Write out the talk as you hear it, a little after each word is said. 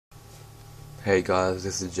Hey guys,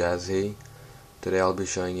 this is Jazzy. Today I'll be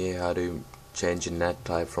showing you how to change your net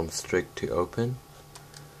type from strict to open.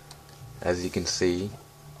 As you can see,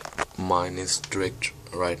 mine is strict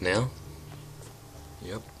right now.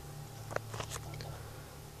 Yep.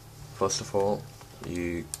 First of all,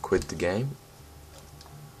 you quit the game.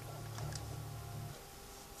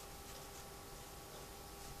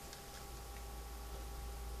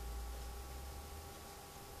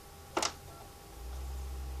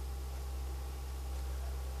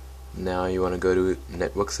 Now you want to go to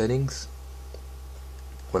network settings.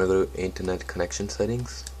 You want to go to internet connection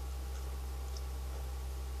settings.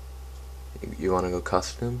 You want to go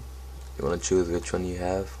custom. You want to choose which one you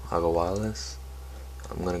have. I'll go wireless.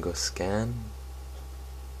 I'm gonna go scan.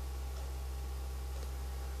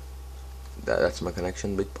 That's my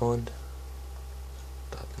connection, BigPond.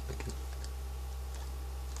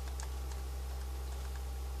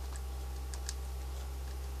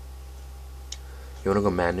 You want to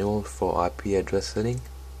go manual for IP address setting.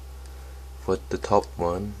 For the top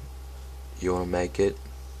one, you want to make it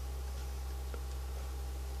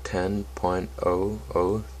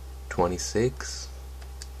 10.0026.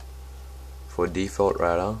 For default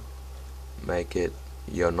router, make it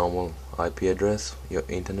your normal IP address, your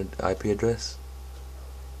internet IP address.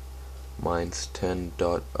 Mine's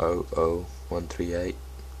 10.00138.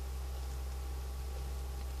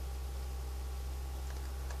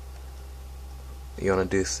 You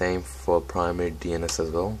want to do the same for primary DNS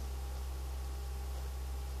as well.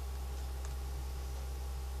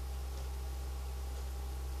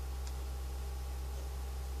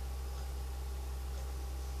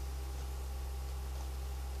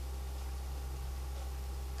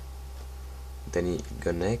 Then you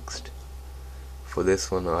go next. For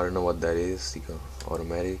this one, I don't know what that is. You go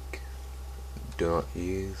automatic, do not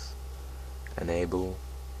use, enable,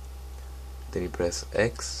 then you press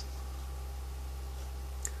X,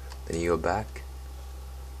 then you go back,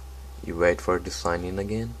 you wait for it to sign in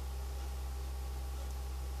again.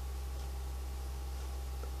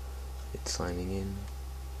 It's signing in.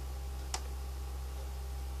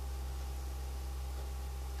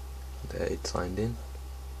 There, it signed in.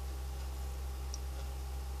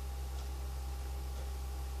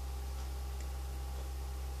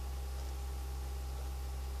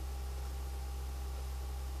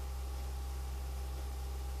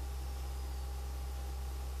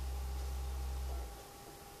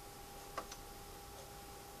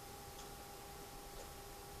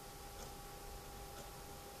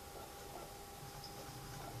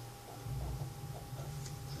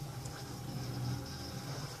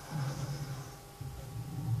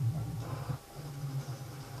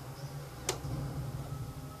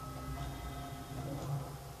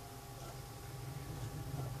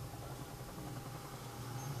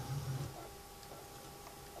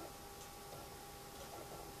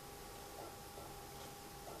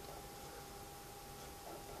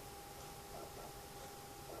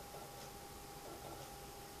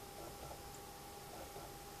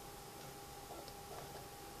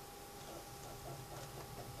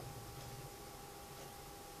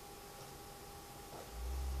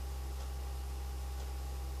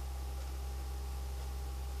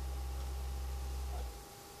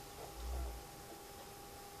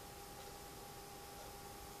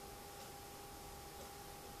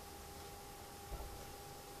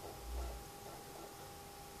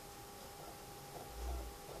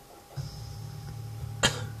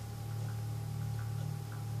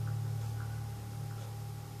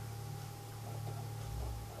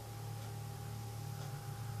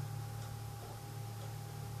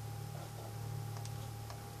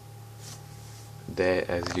 There,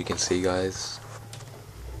 as you can see guys,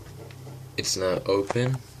 it's now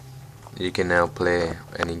open. You can now play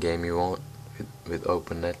any game you want with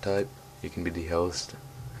open net type. You can be the host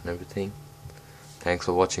and everything. Thanks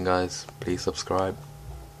for watching guys. Please subscribe.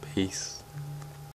 Peace.